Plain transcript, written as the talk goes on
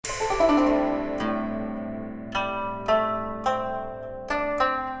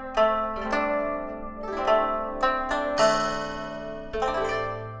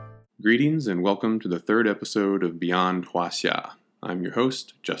Greetings and welcome to the third episode of Beyond Huaxia. I'm your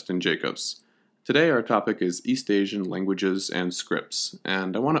host, Justin Jacobs. Today our topic is East Asian languages and scripts,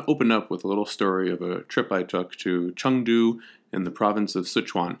 and I want to open up with a little story of a trip I took to Chengdu in the province of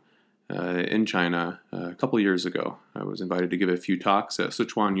Sichuan in China a couple years ago. I was invited to give a few talks at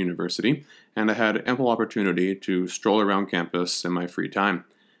Sichuan University, and I had ample opportunity to stroll around campus in my free time.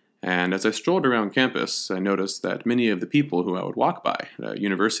 And as I strolled around campus, I noticed that many of the people who I would walk by,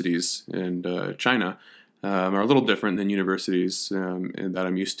 universities in China, are a little different than universities that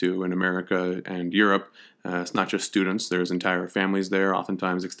I'm used to in America and Europe. It's not just students, there's entire families there,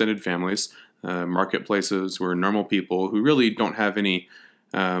 oftentimes extended families, marketplaces where normal people who really don't have any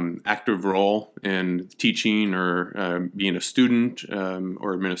active role in teaching or being a student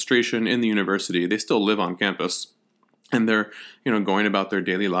or administration in the university, they still live on campus. And they're, going about their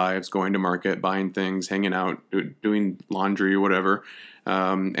daily lives, going to market, buying things, hanging out, doing laundry or whatever.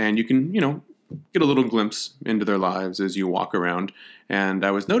 And you can, get a little glimpse into their lives as you walk around. And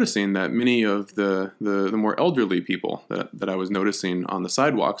I was noticing that many of the more elderly people that I was noticing on the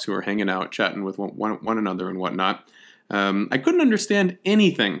sidewalks who were hanging out, chatting with one another and whatnot, I couldn't understand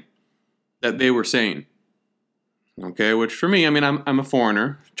anything that they were saying. Okay, which for me, I'm a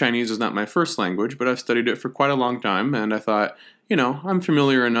foreigner. Chinese is not my first language, but I've studied it for quite a long time, and I thought, I'm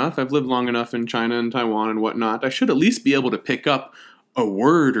familiar enough. I've lived long enough in China and Taiwan and whatnot. I should at least be able to pick up a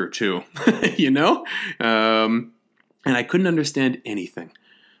word or two, And I couldn't understand anything.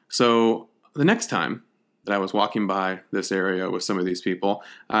 So the next time that I was walking by this area with some of these people,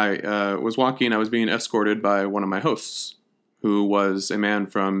 I was being escorted by one of my hosts, who was a man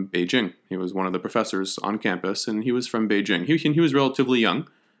from Beijing. He was one of the professors on campus, and he was from Beijing. He was relatively young,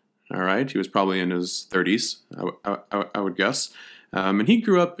 all right? He was probably in his 30s, I would guess. And he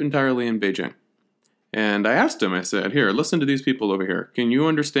grew up entirely in Beijing. And I asked him, I said, here, listen to these people over here. Can you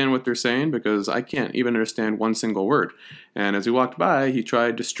understand what they're saying? Because I can't even understand one single word. And as he walked by, he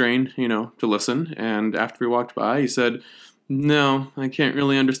tried to strain, to listen. And after he walked by, he said, no, I can't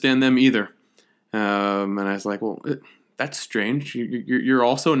really understand them either. And I was like, well, that's strange. You're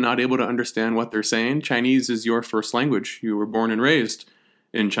also not able to understand what they're saying. Chinese is your first language. You were born and raised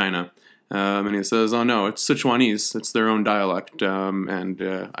in China. And he says, oh no, it's Sichuanese. It's their own dialect. And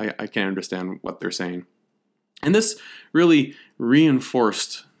I can't understand what they're saying. And this really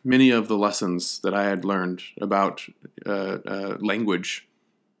reinforced many of the lessons that I had learned about language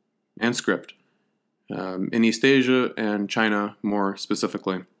and script in East Asia and China more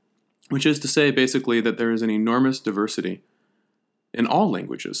specifically. Which is to say, basically, that there is an enormous diversity in all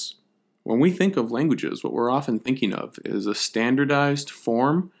languages. When we think of languages, what we're often thinking of is a standardized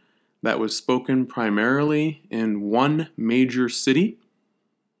form that was spoken primarily in one major city.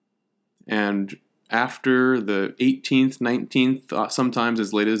 And after the 18th, 19th, sometimes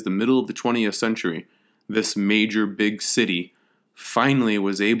as late as the middle of the 20th century, this major big city finally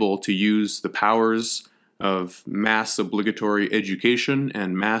was able to use the powers of mass obligatory education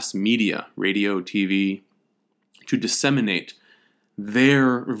and mass media, radio, TV, to disseminate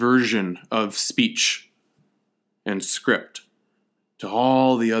their version of speech and script to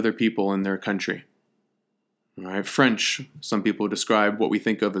all the other people in their country. All right, French, some people describe what we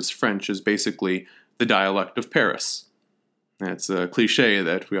think of as French as basically the dialect of Paris. It's a cliche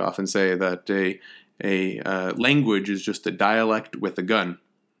that we often say that a language is just a dialect with a gun.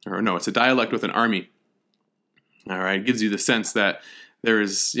 Or no, it's a dialect with an army. All right, it gives you the sense that there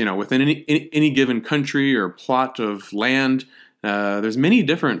is, within any given country or plot of land, there's many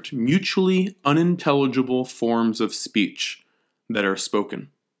different mutually unintelligible forms of speech that are spoken.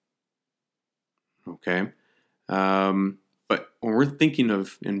 Okay, but when we're thinking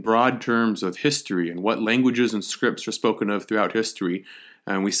of, in broad terms of history and what languages and scripts are spoken of throughout history,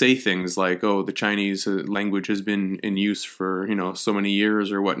 and we say things like, oh, the Chinese language has been in use for, so many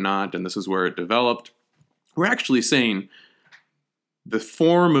years or whatnot, and this is where it developed. We're actually saying the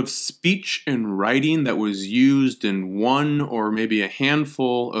form of speech and writing that was used in one or maybe a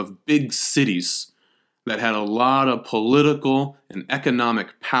handful of big cities that had a lot of political and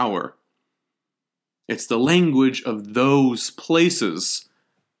economic power. It's the language of those places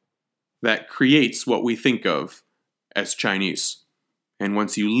that creates what we think of as Chinese. And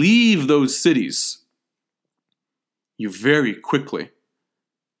once you leave those cities, you very quickly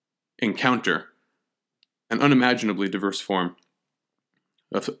encounter an unimaginably diverse form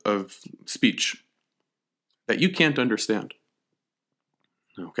of speech that you can't understand.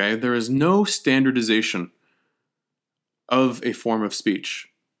 Okay, there is no standardization of a form of speech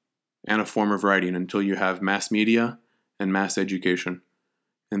and a form of writing until you have mass media and mass education.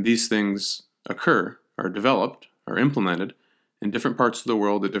 And these things are developed, are implemented in different parts of the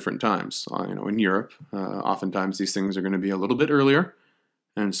world at different times. In Europe, oftentimes these things are going to be a little bit earlier.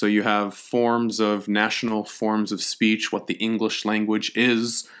 And so you have national forms of speech, what the English language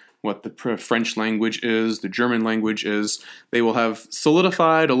is, what the French language is, the German language is. They will have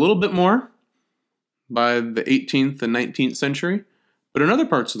solidified a little bit more by the 18th and 19th century. But in other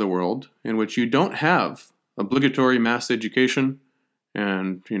parts of the world in which you don't have obligatory mass education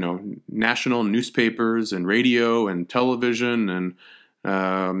and, national newspapers and radio and television and,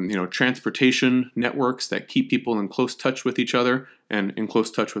 transportation networks that keep people in close touch with each other and in close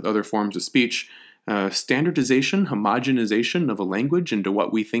touch with other forms of speech, standardization, homogenization of a language into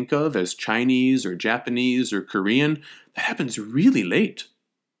what we think of as Chinese or Japanese or Korean, that happens really late.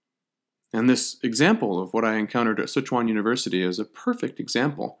 And this example of what I encountered at Sichuan University is a perfect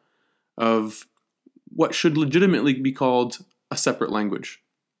example of what should legitimately be called a separate language.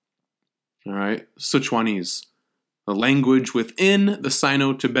 All right, Sichuanese, a language within the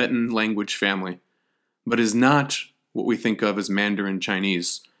Sino-Tibetan language family, but is not what we think of as Mandarin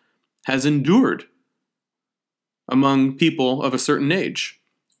Chinese, has endured among people of a certain age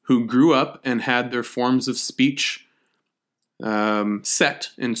who grew up and had their forms of speech set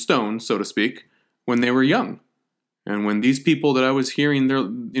in stone, so to speak, when they were young. And when these people that I was hearing their,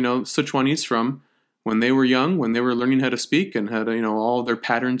 Sichuanese from, when they were young, when they were learning how to speak and had, all their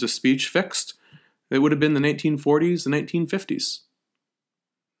patterns of speech fixed, it would have been the 1940s, the 1950s.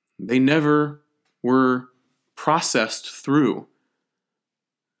 They never were processed through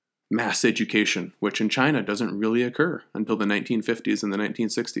mass education, which in China doesn't really occur until the 1950s and the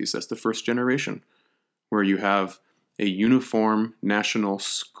 1960s. That's the first generation where you have a uniform national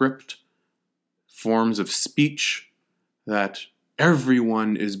script, forms of speech that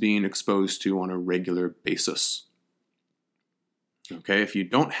everyone is being exposed to on a regular basis. Okay, if you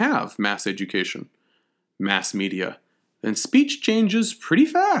don't have mass education, mass media, then speech changes pretty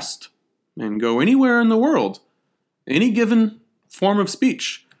fast and go anywhere in the world. Any given form of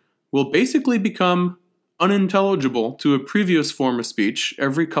speech will basically become unintelligible to a previous form of speech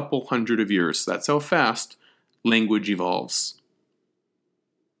every couple hundred of years. That's how fast language evolves.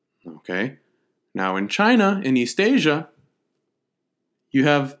 Okay, now in China, in East Asia, you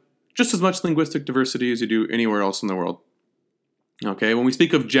have just as much linguistic diversity as you do anywhere else in the world. Okay, when we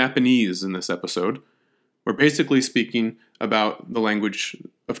speak of Japanese in this episode, we're basically speaking about the language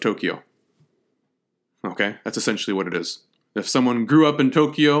of Tokyo. Okay, that's essentially what it is. If someone grew up in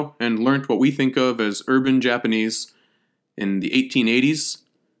Tokyo and learned what we think of as urban Japanese in the 1880s,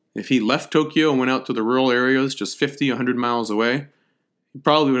 if he left Tokyo and went out to the rural areas just 50, 100 miles away, he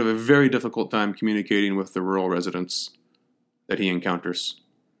probably would have a very difficult time communicating with the rural residents that he encounters.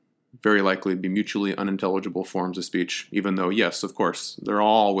 Very likely be mutually unintelligible forms of speech, even though, yes, of course, they're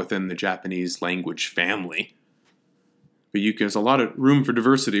all within the Japanese language family. But there's a lot of room for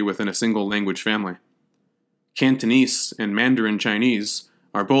diversity within a single language family. Cantonese and Mandarin Chinese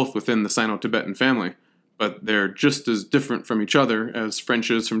are both within the Sino-Tibetan family, but they're just as different from each other as French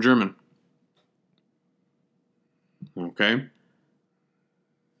is from German. Okay?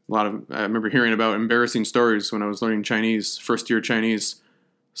 I remember hearing about embarrassing stories when I was learning Chinese, first-year Chinese.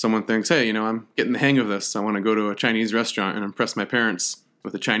 Someone thinks, hey, I'm getting the hang of this. I want to go to a Chinese restaurant and impress my parents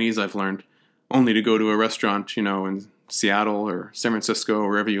with the Chinese I've learned, only to go to a restaurant, in Seattle or San Francisco or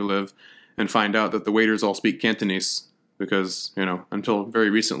wherever you live, and find out that the waiters all speak Cantonese because, until very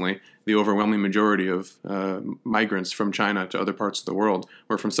recently, the overwhelming majority of migrants from China to other parts of the world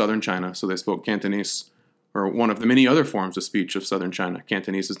were from southern China, so they spoke Cantonese, or one of the many other forms of speech of southern China.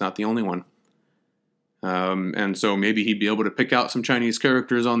 Cantonese is not the only one. And so maybe he'd be able to pick out some Chinese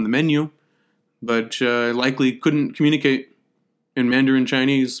characters on the menu, but likely couldn't communicate in Mandarin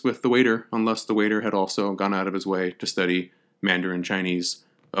Chinese with the waiter unless the waiter had also gone out of his way to study Mandarin Chinese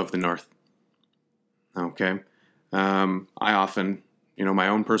of the North. Okay. I often, my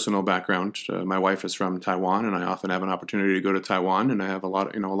own personal background, my wife is from Taiwan, and I often have an opportunity to go to Taiwan, and I have a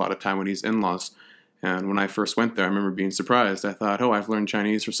lot of Taiwanese in-laws. And when I first went there, I remember being surprised. I thought, I've learned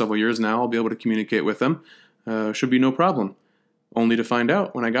Chinese for several years now. I'll be able to communicate with them. Should be no problem. Only to find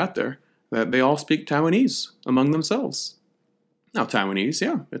out when I got there that they all speak Taiwanese among themselves. Now, Taiwanese,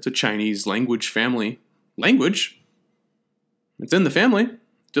 yeah, it's a Chinese language family language. It's in the family,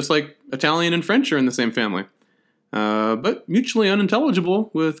 just like Italian and French are in the same family. But mutually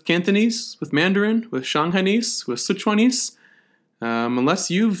unintelligible with Cantonese, with Mandarin, with Shanghainese, with Sichuanese.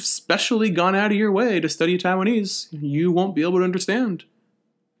 Unless you've specially gone out of your way to study Taiwanese, you won't be able to understand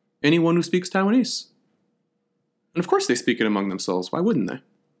anyone who speaks Taiwanese. And of course they speak it among themselves. Why wouldn't they?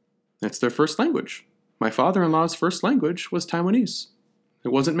 It's their first language. My father-in-law's first language was Taiwanese. It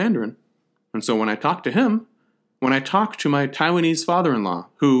wasn't Mandarin. And so when I talked to him, when I talk to my Taiwanese father-in-law,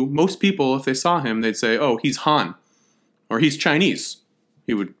 who most people, if they saw him, they'd say, oh, he's Han, or he's Chinese.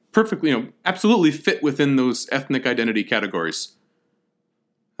 He would perfectly, absolutely fit within those ethnic identity categories.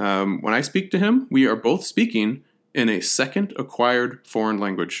 When I speak to him, we are both speaking in a second acquired foreign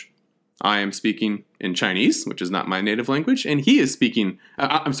language. I am speaking in Chinese, which is not my native language, and he is speaking,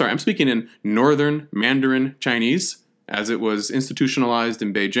 I'm speaking in Northern Mandarin Chinese, as it was institutionalized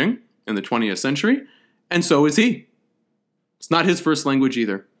in Beijing in the 20th century, and so is he. It's not his first language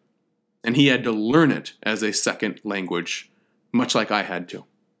either. And he had to learn it as a second language, much like I had to.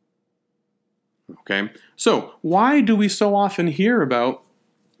 Okay, so why do we so often hear about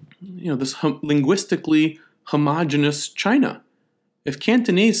this linguistically homogenous China? If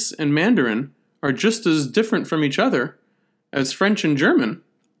Cantonese and Mandarin are just as different from each other as French and German,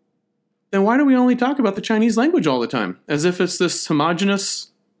 then why do we only talk about the Chinese language all the time, as if it's this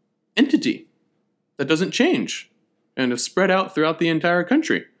homogenous entity that doesn't change and is spread out throughout the entire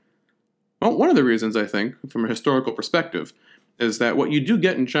country? Well, one of the reasons, I think, from a historical perspective, is that what you do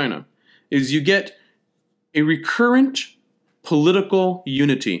get in China is you get a recurrent political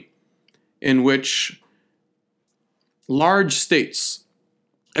unity in which large states,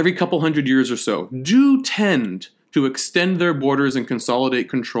 every couple hundred years or so, do tend to extend their borders and consolidate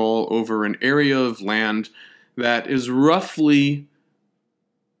control over an area of land that is roughly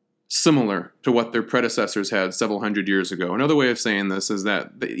similar to what their predecessors had several hundred years ago. Another way of saying this is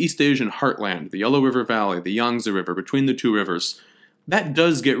that the East Asian heartland, the Yellow River Valley, the Yangtze River, between the two rivers, that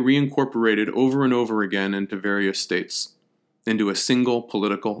does get reincorporated over and over again into various states, into a single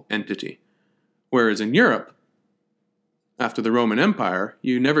political entity. Whereas in Europe, after the Roman Empire,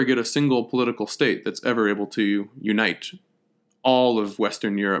 you never get a single political state that's ever able to unite all of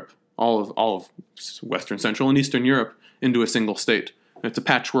Western Europe, all of Western, Central, and Eastern Europe into a single state. It's a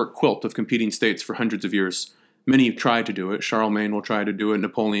patchwork quilt of competing states for hundreds of years. Many have tried to do it. Charlemagne will try to do it.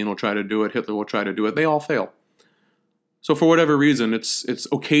 Napoleon will try to do it. Hitler will try to do it. They all fail. So for whatever reason, it's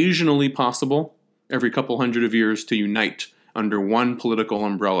occasionally possible every couple hundred of years to unite under one political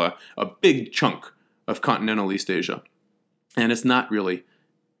umbrella a big chunk of continental East Asia. And it's not really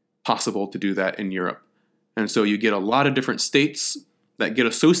possible to do that in Europe. And so you get a lot of different states that get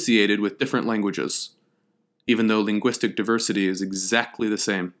associated with different languages, even though linguistic diversity is exactly the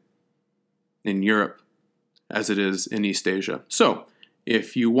same in Europe as it is in East Asia. So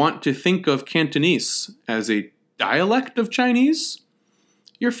if you want to think of Cantonese as a dialect of Chinese,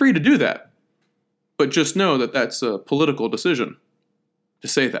 you're free to do that. But just know that that's a political decision to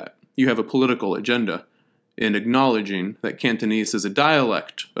say that. You have a political agenda in acknowledging that Cantonese is a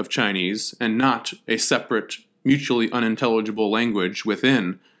dialect of Chinese and not a separate, mutually unintelligible language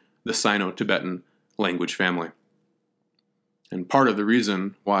within the Sino-Tibetan language family. And part of the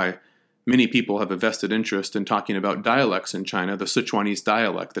reason why many people have a vested interest in talking about dialects in China, the Sichuanese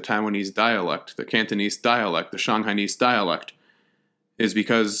dialect, the Taiwanese dialect, the Cantonese dialect, the Shanghainese dialect, is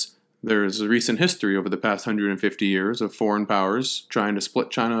because there's a recent history over the past 150 years of foreign powers trying to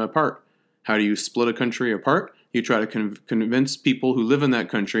split China apart. How do you split a country apart? You try to convince people who live in that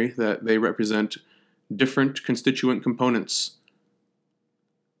country that they represent different constituent components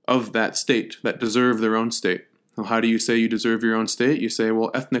of that state that deserve their own state. Well, how do you say you deserve your own state? You say,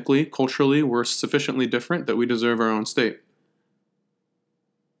 well, ethnically, culturally, we're sufficiently different that we deserve our own state.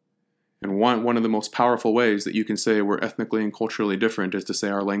 And one of the most powerful ways that you can say we're ethnically and culturally different is to say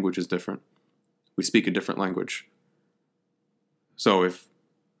our language is different. We speak a different language. So if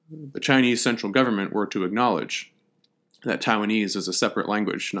the Chinese central government were to acknowledge that Taiwanese is a separate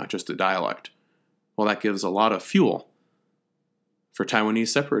language, not just a dialect, well, that gives a lot of fuel for Taiwanese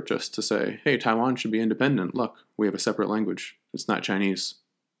separatists to say, hey, Taiwan should be independent. Look, we have a separate language. It's not Chinese.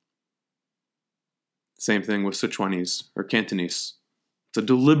 Same thing with Sichuanese or Cantonese. It's a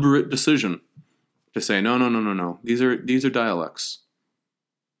deliberate decision to say, no. These are dialects,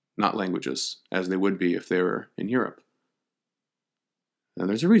 not languages, as they would be if they were in Europe. And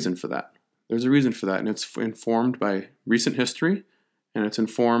there's a reason for that. And it's informed by recent history, and it's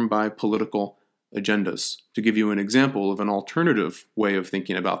informed by political agendas. To give you an example of an alternative way of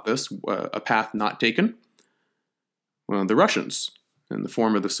thinking about this, a path not taken, well, the Russians, in the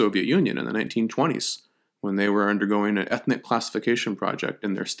form of the Soviet Union in the 1920s, when they were undergoing an ethnic classification project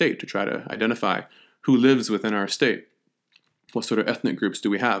in their state to try to identify who lives within our state. What sort of ethnic groups do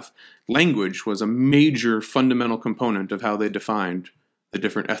we have? Language was a major fundamental component of how they defined the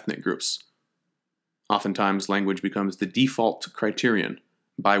different ethnic groups. Oftentimes, language becomes the default criterion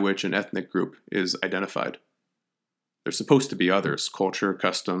by which an ethnic group is identified. There's supposed to be others, culture,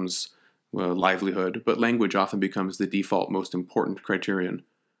 customs, livelihood, but language often becomes the default most important criterion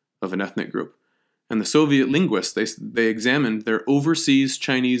of an ethnic group. And the Soviet linguists, they examined their overseas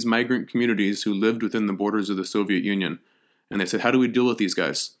Chinese migrant communities who lived within the borders of the Soviet Union. And they said, how do we deal with these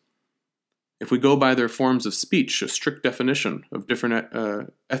guys? If we go by their forms of speech, a strict definition of different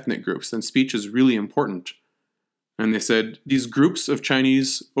ethnic groups, then speech is really important. And they said, these groups of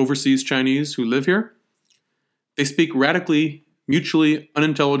Chinese, overseas Chinese who live here, they speak radically, mutually,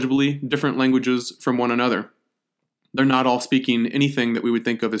 unintelligibly different languages from one another. They're not all speaking anything that we would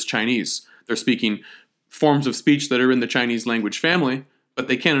think of as Chinese. They're speaking forms of speech that are in the Chinese language family, but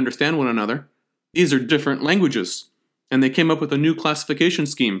they can't understand one another. These are different languages. And they came up with a new classification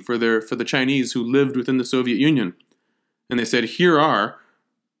scheme for the Chinese who lived within the Soviet Union. And they said, here are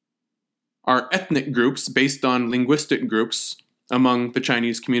our ethnic groups based on linguistic groups among the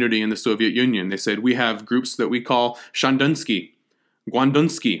Chinese community in the Soviet Union. They said, we have groups that we call Shandunsky,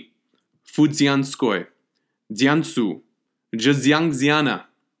 Guandunsky, Fujianskoy, Jiangsu, Zhejiangxiana,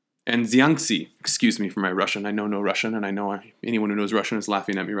 and Jiangxi. Excuse me for my Russian. I know no Russian, and I know anyone who knows Russian is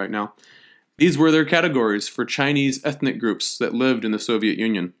laughing at me right now. These were their categories for Chinese ethnic groups that lived in the Soviet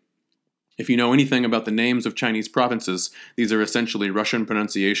Union. If you know anything about the names of Chinese provinces, these are essentially Russian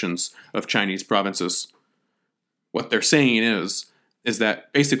pronunciations of Chinese provinces. What they're saying is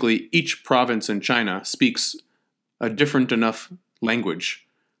that basically each province in China speaks a different enough language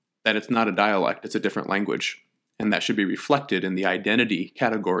that it's not a dialect, it's a different language. And that should be reflected in the identity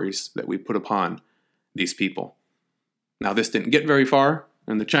categories that we put upon these people. Now, this didn't get very far,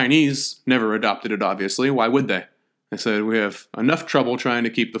 and the Chinese never adopted it, obviously. Why would they? They said, we have enough trouble trying to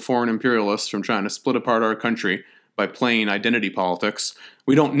keep the foreign imperialists from trying to split apart our country by playing identity politics.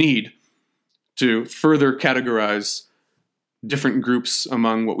 We don't need to further categorize different groups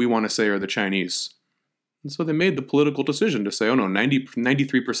among what we want to say are the Chinese. And so they made the political decision to say, oh no,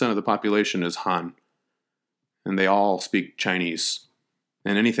 93% of the population is Han. And they all speak Chinese.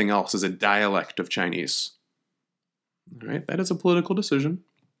 And anything else is a dialect of Chinese. All right, that is a political decision.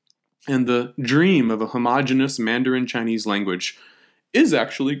 And the dream of a homogeneous Mandarin Chinese language is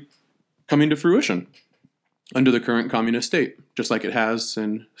actually coming to fruition under the current communist state, just like it has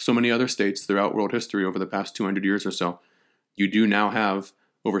in so many other states throughout world history over the past 200 years or so. You do now have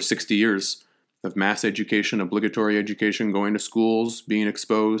over 60 years of mass education, obligatory education, going to schools, being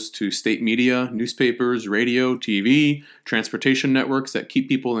exposed to state media, newspapers, radio, TV, transportation networks that keep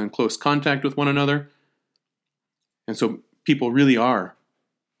people in close contact with one another. And so people really are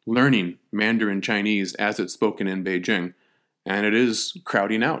learning Mandarin Chinese as it's spoken in Beijing, and it is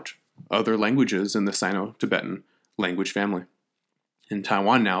crowding out other languages in the Sino-Tibetan language family. In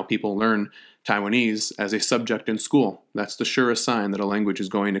Taiwan now, people learn Taiwanese as a subject in school. That's the surest sign that a language is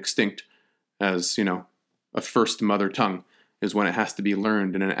going extinct as, a first mother tongue, is when it has to be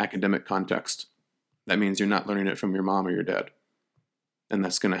learned in an academic context. That means you're not learning it from your mom or your dad. And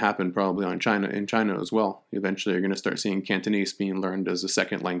that's going to happen probably in China as well. Eventually you're going to start seeing Cantonese being learned as a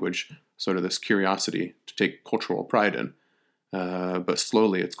second language, sort of this curiosity to take cultural pride in. But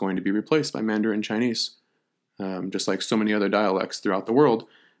slowly it's going to be replaced by Mandarin Chinese, just like so many other dialects throughout the world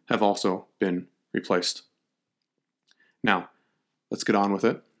have also been replaced. Now, let's get on with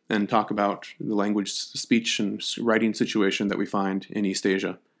it and talk about the language, speech, and writing situation that we find in East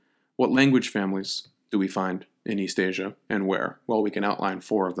Asia. What language families do we find in East Asia, and where? Well, we can outline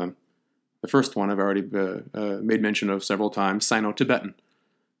 4 of them. The first one I've already made mention of several times, Sino-Tibetan.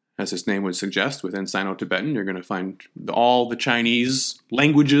 As its name would suggest, within Sino-Tibetan, you're going to find all the Chinese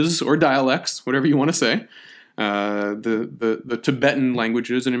languages or dialects, whatever you want to say, the Tibetan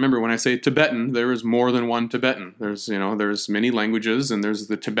languages. And remember, when I say Tibetan, there is more than one Tibetan. There's many languages, and there's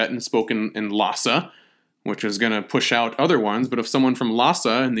the Tibetan spoken in Lhasa, which is going to push out other ones. But if someone from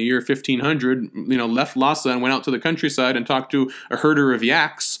Lhasa in the year 1500, left Lhasa and went out to the countryside and talked to a herder of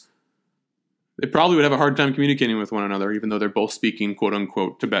yaks, they probably would have a hard time communicating with one another, even though they're both speaking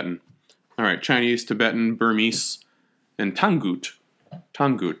quote-unquote Tibetan. All right, Chinese, Tibetan, Burmese, and Tangut.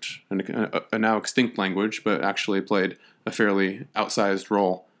 A now extinct language, but actually played a fairly outsized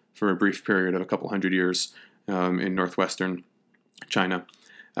role for a brief period of a couple hundred years in northwestern China.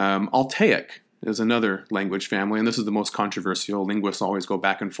 Altaic is another language family, and this is the most controversial. Linguists always go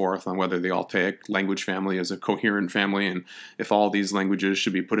back and forth on whether the Altaic language family is a coherent family and if all these languages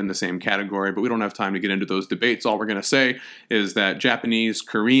should be put in the same category, but we don't have time to get into those debates. All we're going to say is that Japanese,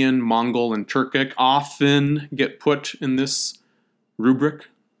 Korean, Mongol, and Turkic often get put in this rubric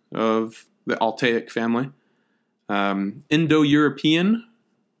of the Altaic family. Indo-European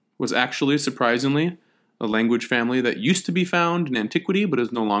was actually, surprisingly, a language family that used to be found in antiquity but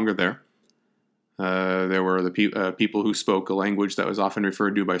is no longer there. There were the people who spoke a language that was often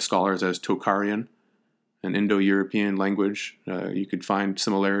referred to by scholars as Tocharian, an Indo-European language. You could find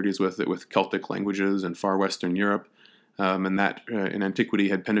similarities with it with Celtic languages in far western Europe, and that in antiquity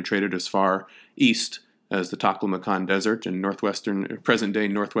had penetrated as far east as the Taklamakan Desert in present-day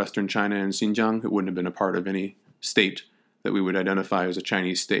northwestern China and Xinjiang. It wouldn't have been a part of any state that we would identify as a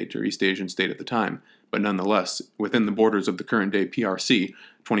Chinese state or East Asian state at the time. But nonetheless, within the borders of the current-day PRC,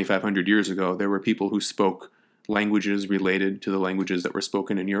 2,500 years ago, there were people who spoke languages related to the languages that were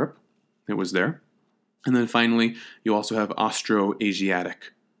spoken in Europe. It was there. And then finally, you also have Austroasiatic,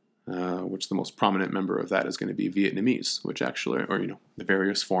 which the most prominent member of that is going to be Vietnamese, which actually, or the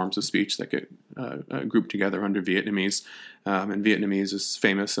various forms of speech that get grouped together under Vietnamese. And Vietnamese is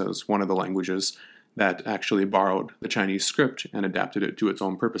famous as one of the languages that actually borrowed the Chinese script and adapted it to its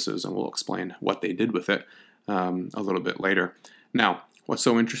own purposes, and we'll explain what they did with it a little bit later. Now, what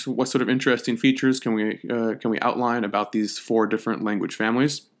sort of interesting features can we outline about these 4 different language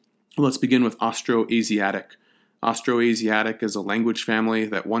families? Well, let's begin with Austroasiatic. Austroasiatic is a language family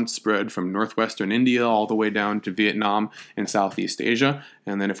that once spread from northwestern India all the way down to Vietnam and Southeast Asia.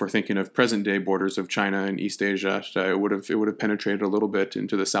 And then if we're thinking of present-day borders of China and East Asia, it would have penetrated a little bit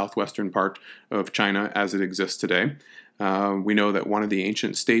into the southwestern part of China as it exists today. We know that one of the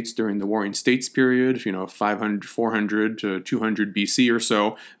ancient states during the Warring States period, 400 to 200 BC or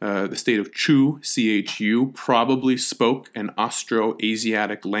so, the state of Chu, CHU, probably spoke an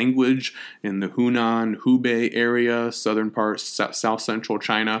Austroasiatic language in the Hunan, Hubei area, southern parts, south-central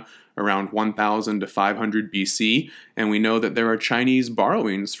China, around 1000 to 500 BC. And we know that there are Chinese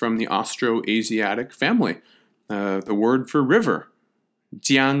borrowings from the Austroasiatic family. The word for river,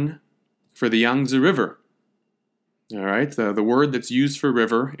 jiang, for the Yangtze River. All right, the word that's used for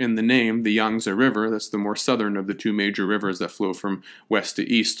river in the name, the Yangtze River, that's the more southern of the 2 major rivers that flow from west to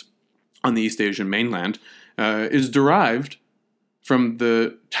east on the East Asian mainland, is derived from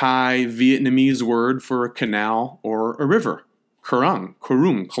the Thai Vietnamese word for a canal or a river, Kurung,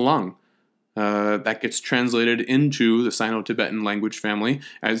 Kalang. That gets translated into the Sino-Tibetan language family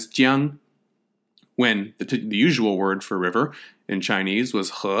as jiang, when the usual word for river in Chinese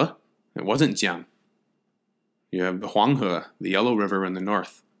was he, it wasn't jiang. You have the Huanghe, the Yellow River in the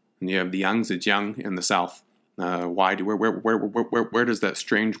north, and you have the Yangtze in the south. Where does that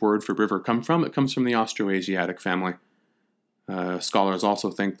strange word for river come from? It comes from the Austroasiatic family. Scholars also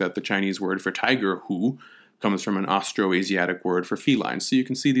think that the Chinese word for tiger, hu, comes from an Austroasiatic word for feline. So you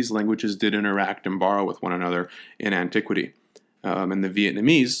can see these languages did interact and borrow with one another in antiquity. And the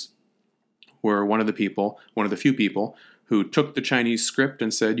Vietnamese were one of the few people who took the Chinese script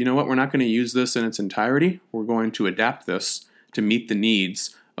and said, you know what, we're not going to use this in its entirety. We're going to adapt this to meet the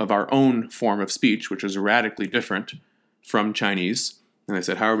needs of our own form of speech, which is radically different from Chinese. And they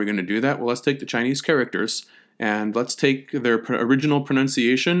said, how are we going to do that? Well, let's take the Chinese characters and let's take their original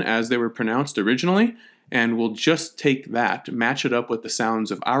pronunciation as they were pronounced originally, and we'll just take that, match it up with the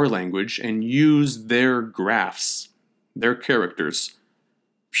sounds of our language, and use their graphs, their characters,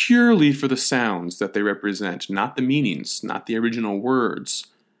 purely for the sounds that they represent, not the meanings, not the original words.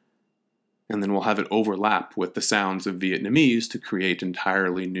 And then we'll have it overlap with the sounds of Vietnamese to create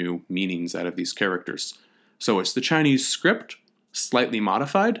entirely new meanings out of these characters. So it's the Chinese script, slightly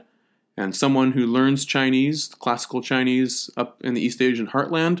modified, and someone who learns Chinese, classical Chinese, up in the East Asian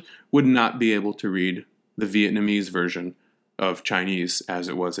heartland would not be able to read the Vietnamese version of Chinese as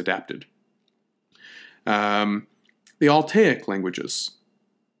it was adapted. The Altaic languages,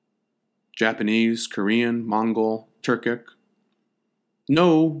 Japanese, Korean, Mongol, Turkic.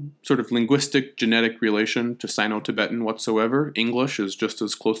 No sort of linguistic genetic relation to Sino-Tibetan whatsoever. English is just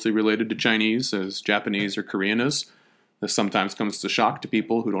as closely related to Chinese as Japanese or Korean is. This sometimes comes as a shock to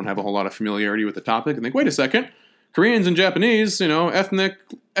people who don't have a whole lot of familiarity with the topic and think, wait a second, Koreans and Japanese,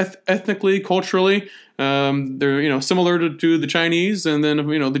 ethnically, culturally, they're, similar to the Chinese, and then,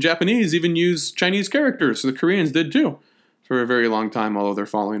 the Japanese even use Chinese characters, so the Koreans did too. For a very long time, although they're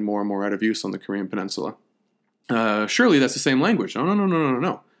falling more and more out of use on the Korean peninsula. Surely that's the same language.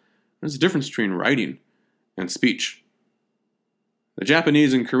 No. There's a difference between writing and speech. The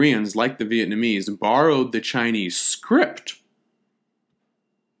Japanese and Koreans, like the Vietnamese, borrowed the Chinese script,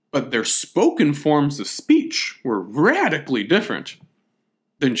 but their spoken forms of speech were radically different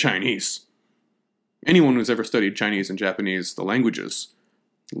than Chinese. Anyone who's ever studied Chinese and Japanese, the languages,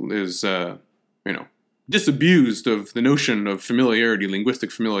 is, disabused of the notion of familiarity,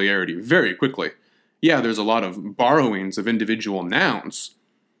 linguistic familiarity, very quickly. Yeah, there's a lot of borrowings of individual nouns,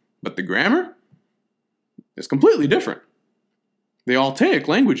 but the grammar is completely different. The Altaic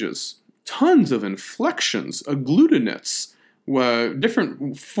languages, tons of inflections, agglutinates,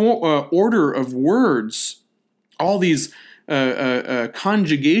 different order of words, all these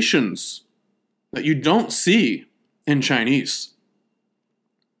conjugations that you don't see in Chinese.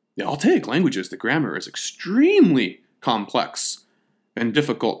 The Altaic languages, the grammar is extremely complex and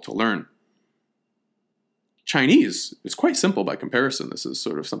difficult to learn. Chinese is quite simple by comparison. This is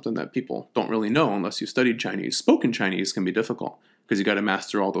sort of something that people don't really know unless you studied Chinese. Spoken Chinese can be difficult because you got to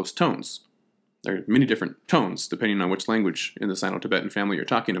master all those tones. There are many different tones depending on which language in the Sino-Tibetan family you're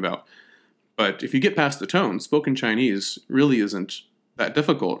talking about. But if you get past the tones, spoken Chinese really isn't that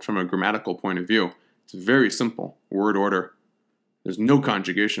difficult from a grammatical point of view. It's very simple, word order. There's no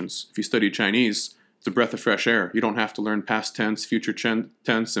conjugations. If you study Chinese, it's a breath of fresh air. You don't have to learn past tense, future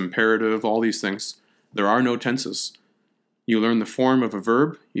tense, imperative, all these things. There are no tenses. You learn the form of a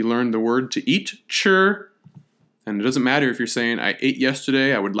verb. You learn the word to eat, chur. And it doesn't matter if you're saying, I ate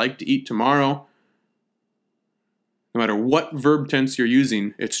yesterday, I would like to eat tomorrow. No matter what verb tense you're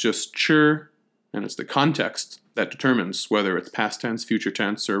using, it's just chur, and it's the context that determines whether it's past tense, future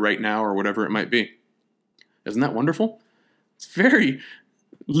tense, or right now, or whatever it might be. Isn't that wonderful? It's very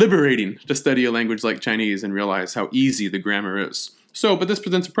liberating to study a language like Chinese and realize how easy the grammar is. But this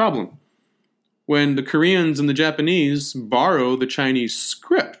presents a problem. When the Koreans and the Japanese borrow the Chinese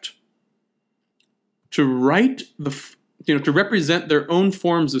script to write to represent their own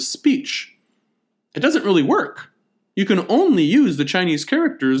forms of speech, it doesn't really work. You can only use the Chinese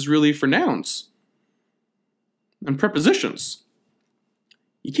characters really for nouns and prepositions.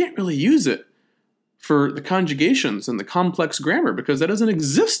 You can't really use it for the conjugations and the complex grammar because that doesn't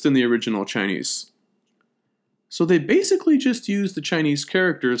exist in the original Chinese. So they basically just use the Chinese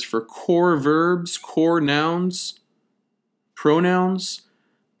characters for core verbs, core nouns, pronouns,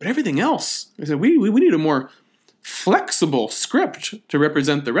 but everything else. I said, we need a more flexible script to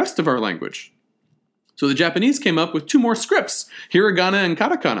represent the rest of our language. So the Japanese came up with two more scripts, hiragana and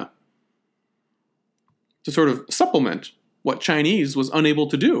katakana, to sort of supplement what Chinese was unable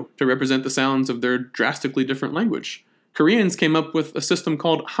to do to represent the sounds of their drastically different language. Koreans came up with a system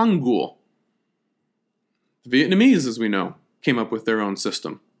called Hangul. The Vietnamese, as we know, came up with their own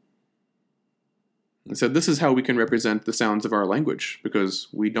system. And said, this is how we can represent the sounds of our language, because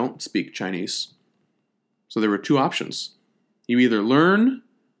we don't speak Chinese. So there were two options. You either learn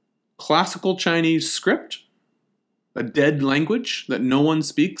classical Chinese script, a dead language that no one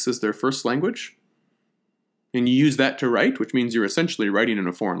speaks as their first language, and you use that to write, which means you're essentially writing in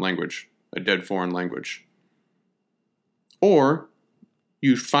a foreign language, a dead foreign language. Or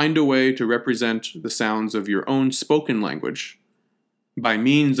you find a way to represent the sounds of your own spoken language by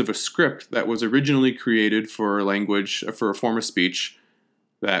means of a script that was originally created for a language, for a form of speech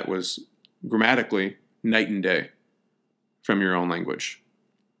that was grammatically night and day from your own language.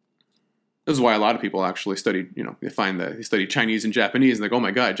 This is why a lot of people actually study, they study Chinese and Japanese and they go, oh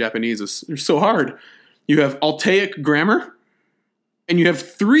my God, Japanese is so hard. You have Altaic grammar and you have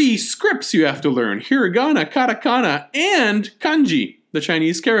 3 scripts you have to learn, hiragana, katakana, and kanji, the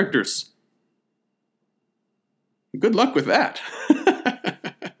Chinese characters. Good luck with that.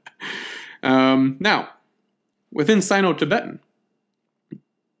 Now, within Sino-Tibetan,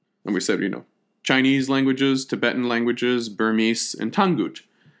 and we said, Chinese languages, Tibetan languages, Burmese, and Tangut.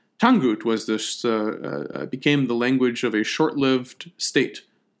 Tangut was became the language of a short-lived state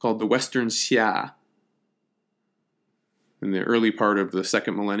called the Western Xia in the early part of the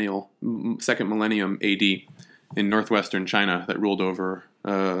second millennium AD in northwestern China that ruled over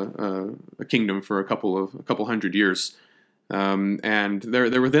a kingdom for a couple hundred years. And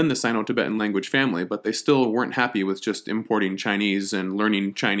they're within the Sino-Tibetan language family, but they still weren't happy with just importing Chinese and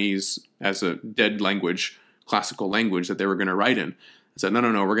learning Chinese as a dead language, classical language that they were going to write in. They said, no,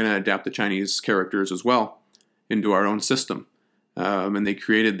 we're going to adapt the Chinese characters as well into our own system. And they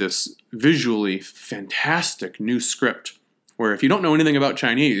created this visually fantastic new script where if you don't know anything about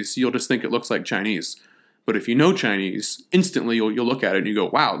Chinese, you'll just think it looks like Chinese. But if you know Chinese, instantly you'll look at it and you go,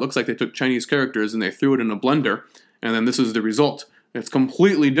 wow, it looks like they took Chinese characters and they threw it in a blender, and then this is the result. It's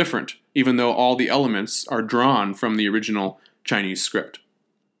completely different, even though all the elements are drawn from the original Chinese script.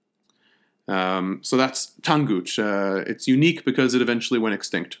 So that's Tangut. It's unique because it eventually went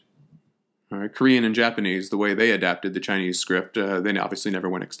extinct. All right, Korean and Japanese, the way they adapted the Chinese script, they obviously never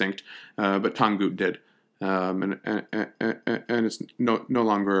went extinct, but Tangut did. And it's no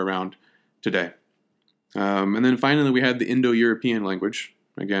longer around today. And then finally we had the Indo-European language.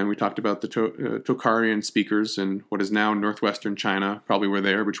 Again, we talked about the Tocharian speakers in what is now northwestern China, probably were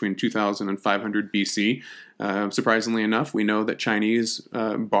there between 2000 and 500 BC. Surprisingly enough, we know that Chinese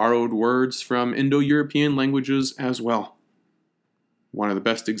borrowed words from Indo-European languages as well. One of the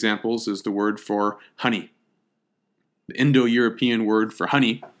best examples is the word for honey. The Indo-European word for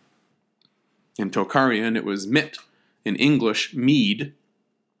honey, in Tocharian it was mit, in English mead,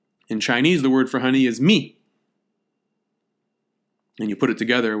 In Chinese, the word for honey is mi. And you put it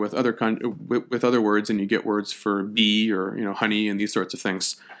together with other words, and you get words for bee or honey and these sorts of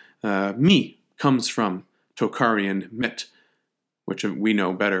things. Mi comes from Tocharian mit, which we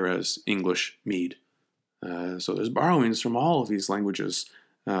know better as English mead. So there's borrowings from all of these languages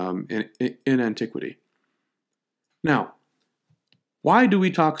in antiquity. Now, why do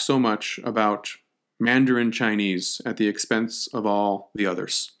we talk so much about Mandarin Chinese at the expense of all the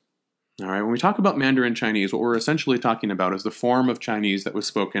others? All right, when we talk about Mandarin Chinese, what we're essentially talking about is the form of Chinese that was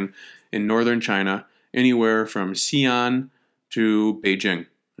spoken in northern China, anywhere from Xi'an to Beijing.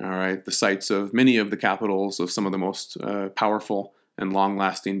 All right, the sites of many of the capitals of some of the most powerful and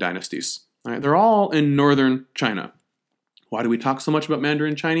long-lasting dynasties. All right, they're all in northern China. Why do we talk so much about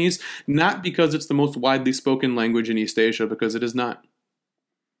Mandarin Chinese? Not because it's the most widely spoken language in East Asia, because it is not.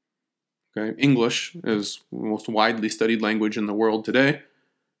 Okay, English is the most widely studied language in the world today,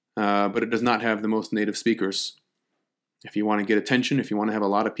 but it does not have the most native speakers. If you want to get attention, if you want to have a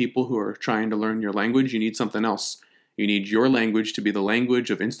lot of people who are trying to learn your language, you need something else. You need your language to be the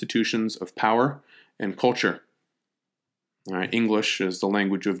language of institutions of power and culture. All right, English is the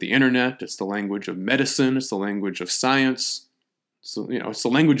language of the internet, it's the language of medicine, it's the language of science. So, it's the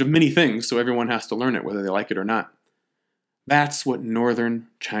language of many things, so everyone has to learn it, whether they like it or not. That's what Northern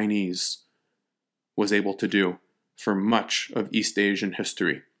Chinese was able to do for much of East Asian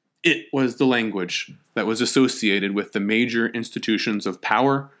history. It was the language that was associated with the major institutions of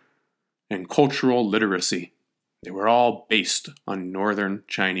power and cultural literacy. They were all based on Northern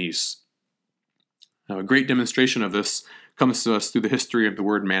Chinese. Now, a great demonstration of this comes to us through the history of the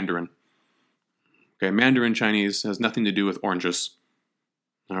word Mandarin. Okay, Mandarin Chinese has nothing to do with oranges.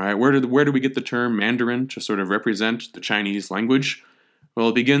 All right, where do we get the term Mandarin to sort of represent the Chinese language? Well,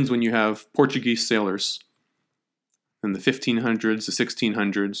 it begins when you have Portuguese sailors in the 1500s, the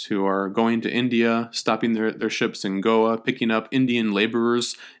 1600s, who are going to India, stopping their ships in Goa, picking up Indian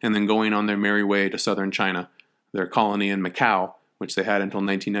laborers, and then going on their merry way to southern China. Their colony in Macau, which they had until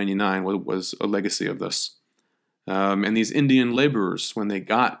 1999, was a legacy of this. And these Indian laborers, when they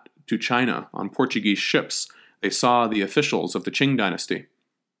got to China on Portuguese ships, they saw the officials of the Qing dynasty,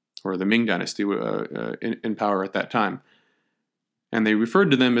 or the Ming dynasty in power at that time. And they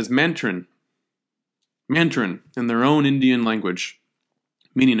referred to them as Mandarin in their own Indian language,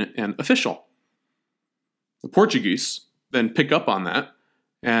 meaning an official. The Portuguese then pick up on that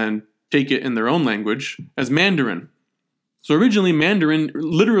and take it in their own language as Mandarin. So originally Mandarin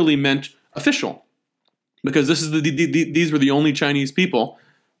literally meant official, because these were the only Chinese people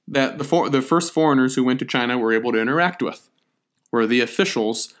that the first foreigners who went to China were able to interact with, were the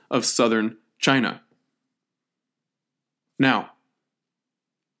officials of southern China. Now,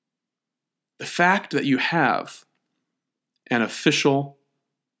 the fact that you have an official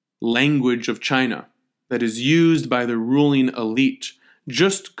language of China that is used by the ruling elite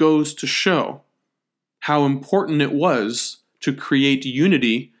just goes to show how important it was to create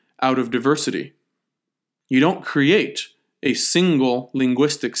unity out of diversity. You don't create a single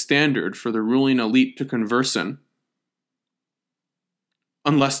linguistic standard for the ruling elite to converse in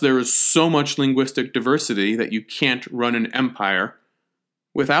unless there is so much linguistic diversity that you can't run an empire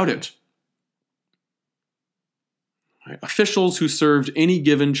without it. Officials who served any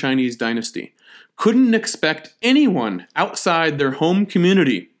given Chinese dynasty couldn't expect anyone outside their home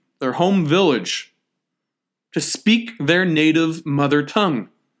community, their home village, to speak their native mother tongue,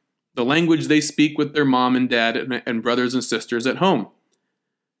 the language they speak with their mom and dad and brothers and sisters at home.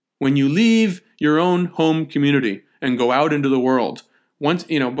 When you leave your own home community and go out into the world,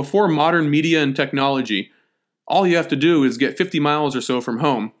 before modern media and technology, all you have to do is get 50 miles or so from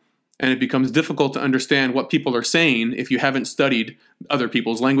home, and it becomes difficult to understand what people are saying if you haven't studied other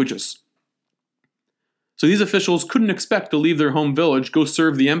people's languages. So these officials couldn't expect to leave their home village, go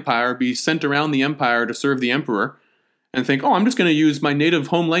serve the empire, be sent around the empire to serve the emperor, and think, I'm just going to use my native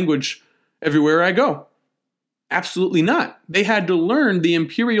home language everywhere I go. Absolutely not. They had to learn the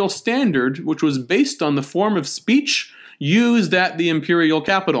imperial standard, which was based on the form of speech used at the imperial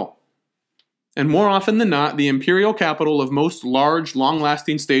capital. And more often than not, the imperial capital of most large,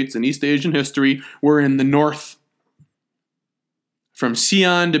 long-lasting states in East Asian history were in the north. From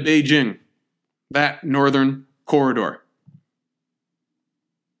Xi'an to Beijing, that northern corridor.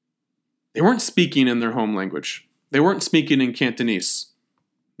 They weren't speaking in their home language. They weren't speaking in Cantonese.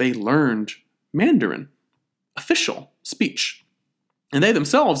 They learned Mandarin, official speech. And they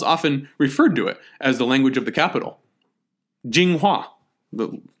themselves often referred to it as the language of the capital. Jinghua,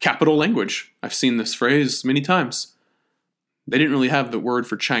 the capital language. I've seen this phrase many times. They didn't really have the word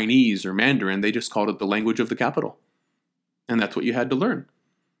for Chinese or Mandarin. They just called it the language of the capital. And that's what you had to learn.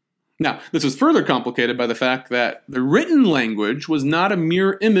 Now, this is further complicated by the fact that the written language was not a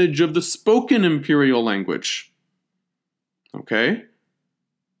mirror image of the spoken imperial language. Okay?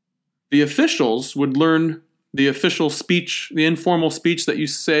 The officials would learn the official speech, the informal speech that you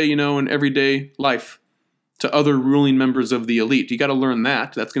say, in everyday life to other ruling members of the elite. You got to learn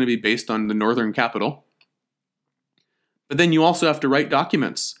that. That's going to be based on the northern capital. But then you also have to write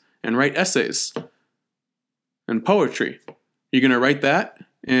documents and write essays and poetry. You're going to write that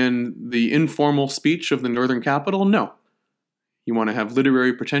in the informal speech of the northern capital? No. You want to have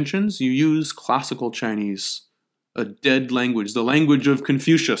literary pretensions? You use classical Chinese, a dead language, the language of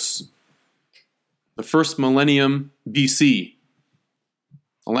Confucius, the first millennium BC,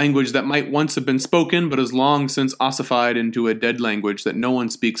 a language that might once have been spoken but has long since ossified into a dead language that no one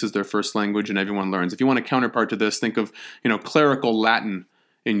speaks as their first language and everyone learns. If you want a counterpart to this, think of, clerical Latin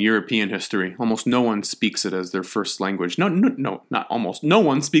in European history. Almost no one speaks it as their first language. No, not almost. No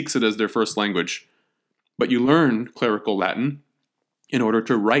one speaks it as their first language. But you learn clerical Latin in order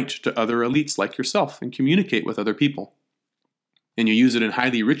to write to other elites like yourself and communicate with other people. And you use it in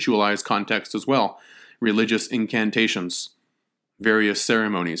highly ritualized context as well. Religious incantations, various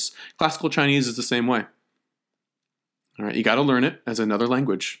ceremonies. Classical Chinese is the same way. All right, you got to learn it as another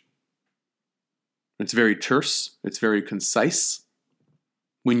language. It's very terse. It's very concise.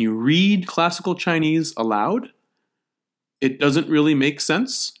 When you read classical Chinese aloud, it doesn't really make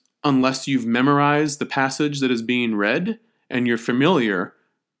sense unless you've memorized the passage that is being read and you're familiar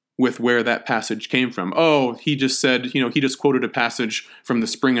with where that passage came from. Oh, he just said, he just quoted a passage from the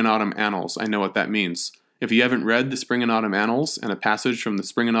Spring and Autumn Annals. I know what that means. If you haven't read the Spring and Autumn Annals and a passage from the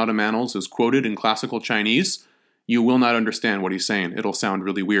Spring and Autumn Annals is quoted in classical Chinese, you will not understand what he's saying. It'll sound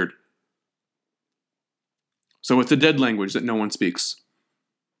really weird. So it's a dead language that no one speaks,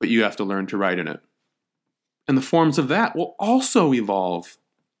 but you have to learn to write in it. And the forms of that will also evolve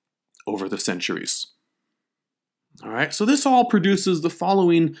over the centuries. All right, so this all produces the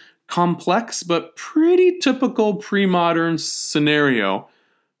following complex but pretty typical pre-modern scenario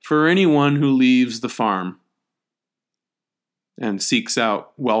for anyone who leaves the farm and seeks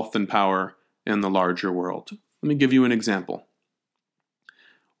out wealth and power in the larger world. Let me give you an example.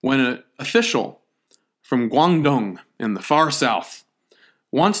 When an official from Guangdong in the far south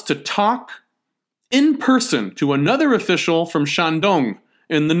wants to talk in person to another official from Shandong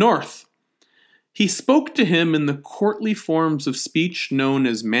in the north, he spoke to him in the courtly forms of speech known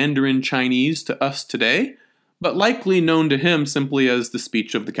as Mandarin Chinese to us today, but likely known to him simply as the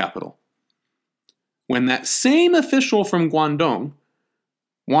speech of the capital. When that same official from Guangdong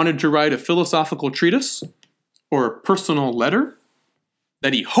wanted to write a philosophical treatise or a personal letter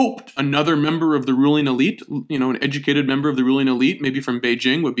that he hoped another member of the ruling elite, an educated member of the ruling elite, maybe from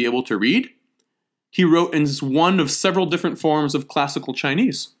Beijing, would be able to read, he wrote in one of several different forms of classical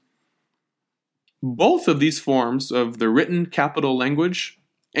Chinese. Both of these forms of the written capital language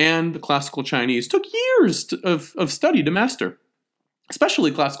and the classical Chinese took years of study to master,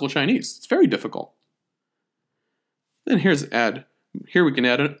 especially classical Chinese. It's very difficult. Then here we can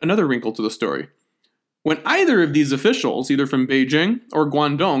add another wrinkle to the story. When either of these officials, either from Beijing or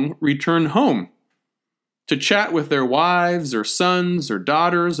Guangdong, return home to chat with their wives or sons or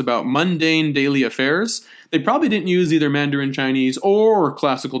daughters about mundane daily affairs, they probably didn't use either Mandarin Chinese or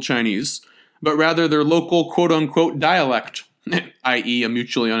classical Chinese, but rather their local quote-unquote dialect, i.e. a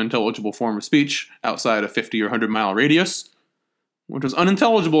mutually unintelligible form of speech outside a 50 or 100-mile radius, which was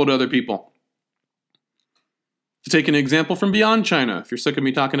unintelligible to other people. To take an example from beyond China, if you're sick of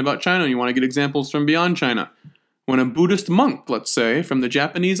me talking about China and you want to get examples from beyond China, when a Buddhist monk, let's say, from the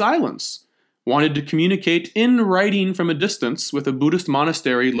Japanese islands, wanted to communicate in writing from a distance with a Buddhist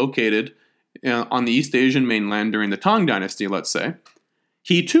monastery located on the East Asian mainland during the Tang Dynasty, let's say,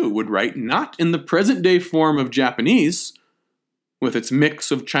 he too would write not in the present-day form of Japanese, with its mix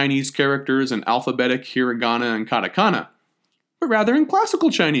of Chinese characters and alphabetic hiragana and katakana, but rather in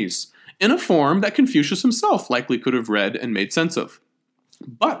classical Chinese, in a form that Confucius himself likely could have read and made sense of.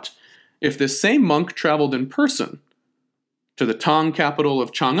 But if this same monk traveled in person to the Tang capital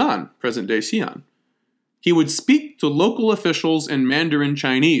of Chang'an, present-day Xi'an, he would speak to local officials in Mandarin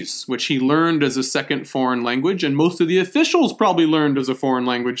Chinese, which he learned as a second foreign language, and most of the officials probably learned as a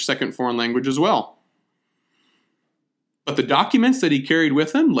second foreign language as well. But the documents that he carried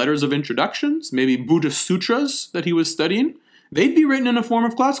with him, letters of introductions, maybe Buddhist sutras that he was studying, they'd be written in a form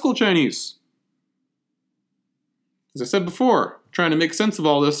of classical Chinese. As I said before, trying to make sense of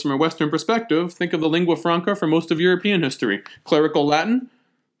all this from a Western perspective, think of the lingua franca for most of European history. Clerical Latin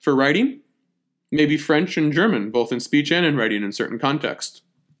for writing, maybe French and German, both in speech and in writing in certain contexts.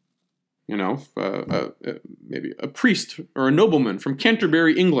 Maybe a priest or a nobleman from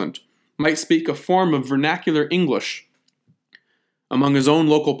Canterbury, England, might speak a form of vernacular English among his own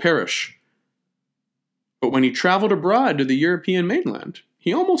local parish. But when he traveled abroad to the European mainland,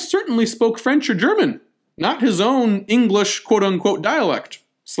 he almost certainly spoke French or German, not his own English quote-unquote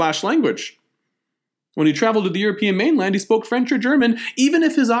dialect/language. When he traveled to the European mainland, he spoke French or German, even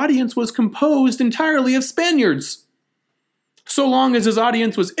if his audience was composed entirely of Spaniards. So long as his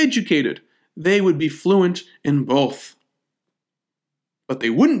audience was educated, they would be fluent in both. But they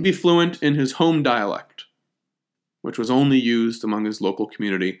wouldn't be fluent in his home dialect, which was only used among his local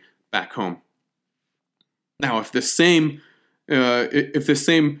community back home. Now, if this same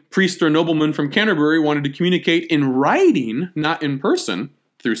priest or nobleman from Canterbury wanted to communicate in writing, not in person,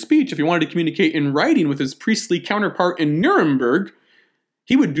 through speech, if he wanted to communicate in writing with his priestly counterpart in Nuremberg,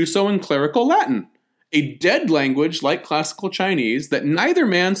 he would do so in clerical Latin, a dead language like classical Chinese that neither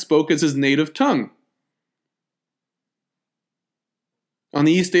man spoke as his native tongue. On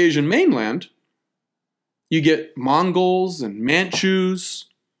the East Asian mainland, you get Mongols and Manchus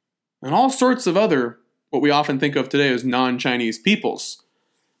and all sorts of other, what we often think of today as non-Chinese peoples.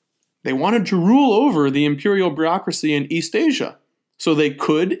 They wanted to rule over the imperial bureaucracy in East Asia, so they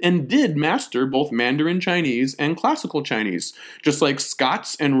could and did master both Mandarin Chinese and classical Chinese, just like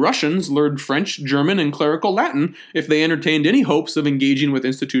Scots and Russians learned French, German, and clerical Latin if they entertained any hopes of engaging with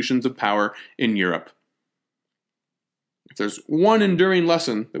institutions of power in Europe. If there's one enduring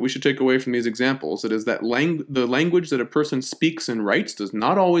lesson that we should take away from these examples, it is that the language that a person speaks and writes does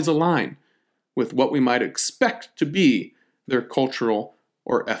not always align with what we might expect to be their cultural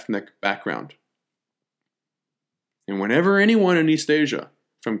or ethnic background. And whenever anyone in East Asia,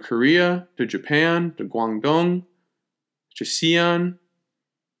 from Korea to Japan to Guangdong to Xi'an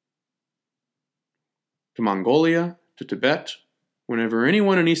to Mongolia to Tibet, whenever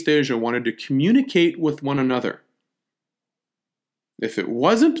anyone in East Asia wanted to communicate with one another, if it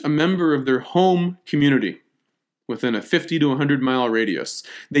wasn't a member of their home community within a 50 to 100 mile radius,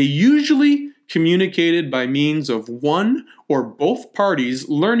 they usually communicated by means of one or both parties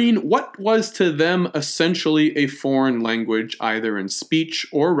learning what was to them essentially a foreign language, either in speech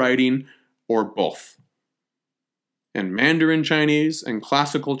or writing, or both. And Mandarin Chinese and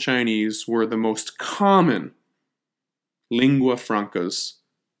Classical Chinese were the most common lingua francas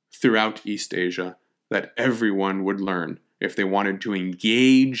throughout East Asia that everyone would learn if they wanted to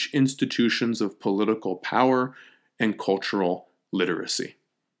engage institutions of political power and cultural literacy.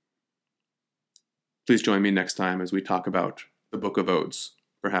 Please join me next time as we talk about the Book of Odes,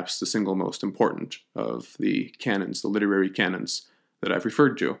 perhaps the single most important of the canons, the literary canons that I've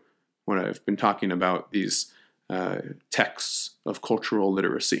referred to when I've been talking about these texts of cultural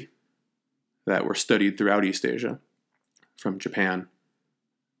literacy that were studied throughout East Asia, from Japan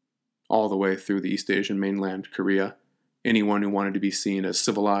all the way through the East Asian mainland, Korea. Anyone who wanted to be seen as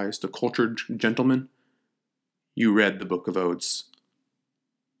civilized, a cultured gentleman, you read the Book of Odes,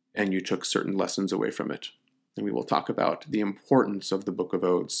 and you took certain lessons away from it. And we will talk about the importance of the Book of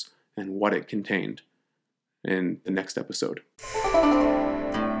Odes and what it contained in the next episode.